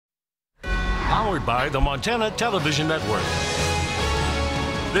Powered by the Montana Television Network.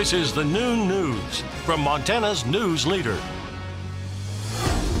 This is the Noon News from Montana's news leader.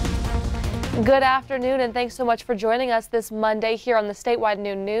 Good afternoon, and thanks so much for joining us this Monday here on the Statewide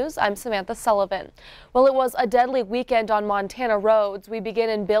Noon News. I'm Samantha Sullivan. Well, it was a deadly weekend on Montana roads. We begin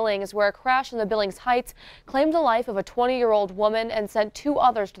in Billings, where a crash in the Billings Heights claimed the life of a 20-year-old woman and sent 2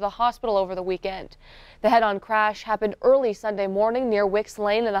 others to the hospital over the weekend. The head-on crash happened early Sunday morning near Wicks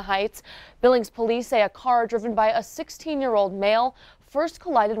Lane in the Heights. Billings police say a car driven by a 16-year-old male first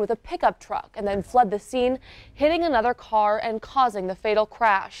collided with a pickup truck and then fled the scene, hitting another car and causing the fatal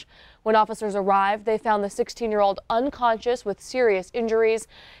crash. When officers arrived, they found the 16-year-old unconscious with serious injuries.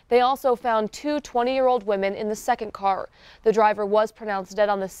 They also found 2 20-year-old women in the second car. The driver was pronounced dead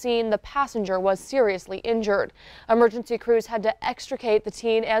on the scene. The passenger was seriously injured. Emergency crews had to extricate the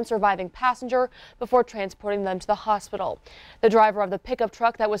teen and surviving passenger before transporting them to the hospital. The driver of the pickup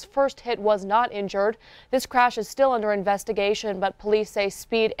truck that was first hit was not injured. This crash is still under investigation, but police say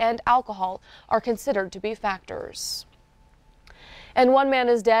speed and alcohol are considered to be factors. And 1 man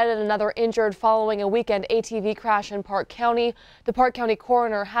is dead and another injured following a weekend ATV crash in Park County. The Park County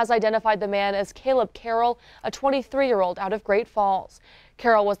coroner has identified the man as Caleb Carroll, a 23-year-old out of Great Falls.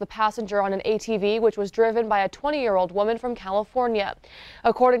 Carroll was the passenger on an ATV, which was driven by a 20-year-old woman from California.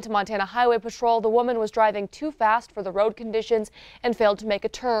 According to Montana Highway Patrol, the woman was driving too fast for the road conditions and failed to make a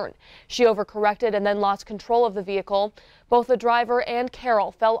turn. She overcorrected and then lost control of the vehicle. Both the driver and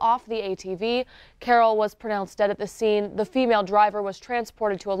Carroll fell off the ATV. Carroll was pronounced dead at the scene. The female driver was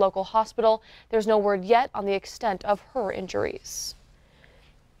transported to a local hospital. There's no word yet on the extent of her injuries.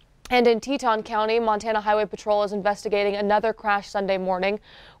 And in Teton County, Montana Highway Patrol is investigating another crash Sunday morning.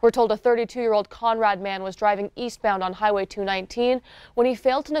 We're told a 32-year-old Conrad man was driving eastbound on Highway 219 when he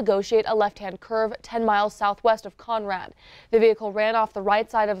failed to negotiate a left-hand curve 10 miles southwest of Conrad. The vehicle ran off the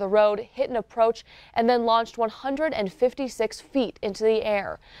right side of the road, hit an approach, and then launched 156 feet into the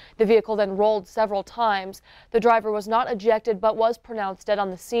air. The vehicle then rolled several times. The driver was not ejected but was pronounced dead on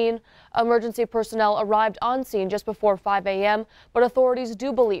the scene. Emergency personnel arrived on scene just before 5 a.m., but authorities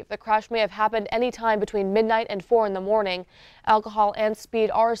do believe the crash may have happened any time between midnight and 4 in the morning. Alcohol and speed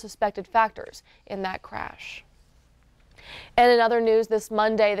are suspected factors in that crash. And in other news, this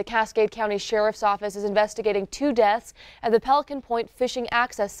Monday, the Cascade County Sheriff's Office is investigating 2 deaths at the Pelican Point fishing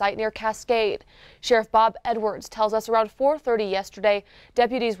access site near Cascade. Sheriff Bob Edwards tells us around 4:30 yesterday,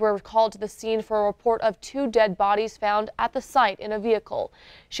 deputies were called to the scene for a report of 2 dead bodies found at the site in a vehicle.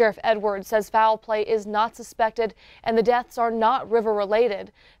 Sheriff Edwards says foul play is not suspected and the deaths are not river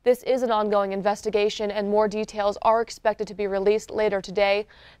related. This is an ongoing investigation and more details are expected to be released later today.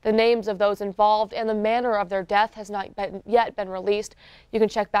 The names of those involved and the manner of their death has not yet been released. You can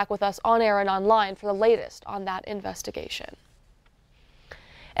check back with us on air and online for the latest on that investigation.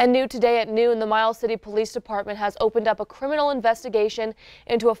 And new today at noon, the Miles City Police Department has opened up a criminal investigation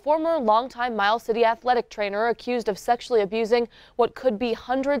into a former longtime Miles City athletic trainer accused of sexually abusing what could be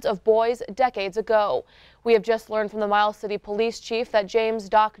hundreds of boys decades ago. We have just learned from the Miles City Police Chief that James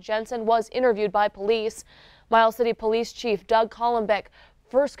Doc Jensen was interviewed by police. Miles City Police Chief Doug Collenbeck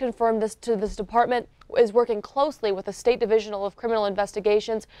first confirmed this to this department is working closely with the State Divisional of Criminal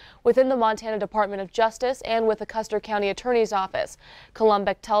Investigations within the Montana Department of Justice and with the Custer County Attorney's Office.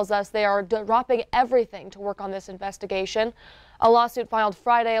 Columbic tells us they are dropping everything to work on this investigation. A lawsuit filed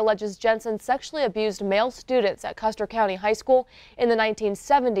Friday alleges Jensen sexually abused male students at Custer County High School in the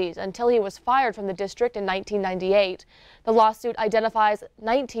 1970s until he was fired from the district in 1998. The lawsuit identifies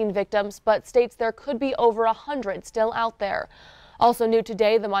 19 victims but states there could be over 100 still out there. Also new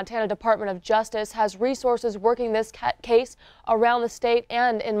today, the Montana Department of Justice has resources working this case around the state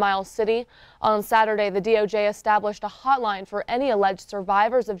and in Miles City. On Saturday, the DOJ established a hotline for any alleged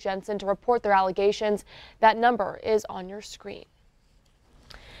survivors of Jensen to report their allegations. That number is on your screen.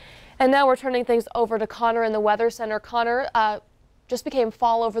 And now we're turning things over to Connor in the Weather Center. Connor, just became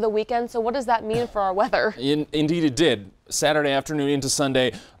fall over the weekend, so what does that mean for our weather? Indeed it did. Saturday afternoon into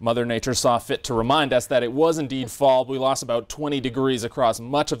Sunday, Mother Nature saw fit to remind us that it was indeed fall. We lost about 20 degrees across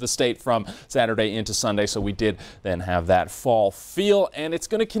much of the state from Saturday into Sunday, so we did then have that fall feel, and it's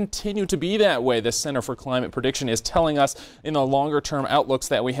going to continue to be that way. The Center for Climate Prediction is telling us in the longer-term outlooks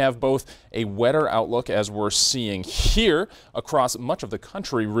that we have both a wetter outlook, as we're seeing here across much of the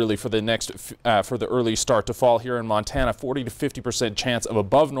country, really, for the early start to fall here in Montana. 40 to 50% chance of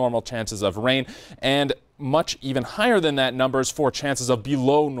above normal chances of rain, and much even higher than that numbers for chances of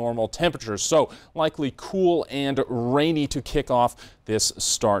below normal temperatures. So likely cool and rainy to kick off this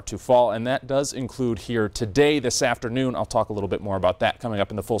start to fall. And that does include here today, this afternoon. I'll talk a little bit more about that coming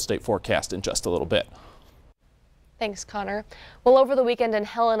up in the full state forecast in just a little bit. Thanks, Connor. Well, over the weekend in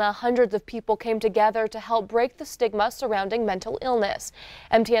Helena, hundreds of people came together to help break the stigma surrounding mental illness.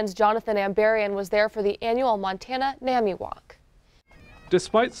 MTN's Jonathan Ambarian was there for the annual Montana NAMI Walk.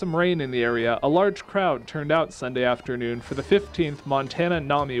 Despite some rain in the area, a large crowd turned out Sunday afternoon for the 15th Montana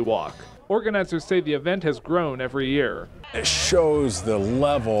NAMI Walk. Organizers say the event has grown every year. It shows the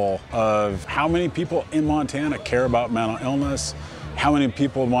level of how many people in Montana care about mental illness, how many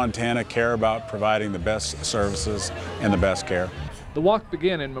people in Montana care about providing the best services and the best care. The walk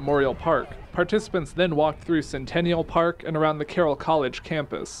began in Memorial Park. Participants then walked through Centennial Park and around the Carroll College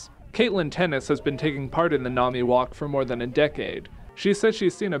campus. Caitlin Tennis has been taking part in the NAMI Walk for more than a decade. She says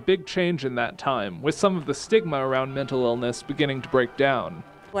she's seen a big change in that time, with some of the stigma around mental illness beginning to break down.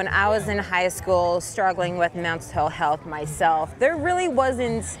 When I was in high school struggling with mental health myself, there really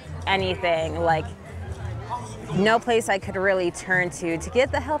wasn't anything, like no place I could really turn to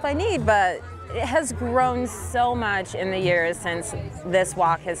get the help I need, but it has grown so much in the years since this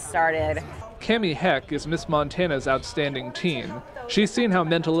walk has started. Cammie Heck is Miss Montana's Outstanding Teen. She's seen how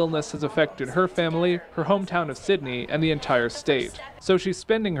mental illness has affected her family, her hometown of Sydney, and the entire state. So she's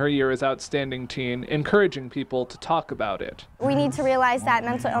spending her year as Outstanding Teen, encouraging people to talk about it. We need to realize that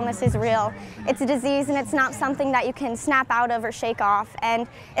mental illness is real. It's a disease and it's not something that you can snap out of or shake off. And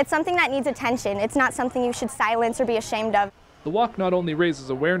it's something that needs attention. It's not something you should silence or be ashamed of. The walk not only raises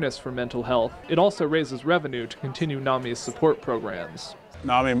awareness for mental health, it also raises revenue to continue NAMI's support programs.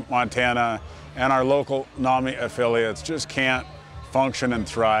 NAMI Montana and our local NAMI affiliates just can't function and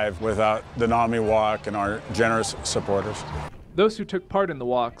thrive without the NAMI Walk and our generous supporters. Those who took part in the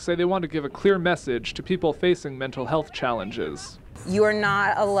walk say they want to give a clear message to people facing mental health challenges. You are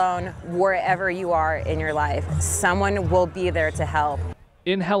not alone wherever you are in your life. Someone will be there to help.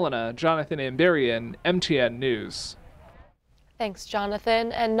 In Helena, Jonathan Ambarian, MTN News. Thanks,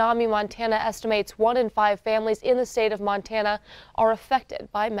 Jonathan. And NAMI Montana estimates 1 in 5 families in the state of Montana are affected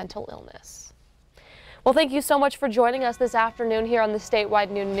by mental illness. Well, thank you so much for joining us this afternoon here on the Statewide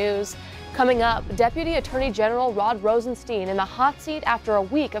Noon News. Coming up, Deputy Attorney General Rod Rosenstein in the hot seat after a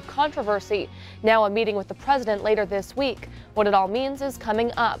week of controversy. Now a meeting with the president later this week. What it all means is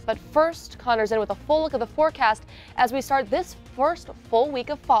coming up. But first, Connor's in with a full look at the forecast as we start this first full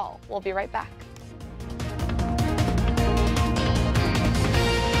week of fall. We'll be right back.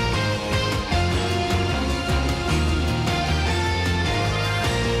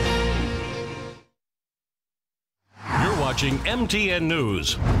 Watching MTN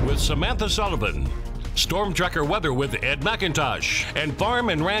News with Samantha Sullivan, Storm Tracker weather with Ed McIntosh, and Farm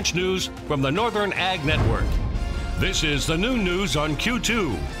and Ranch News from the Northern Ag Network. This is the noon news on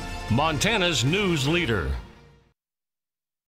Q2, Montana's news leader.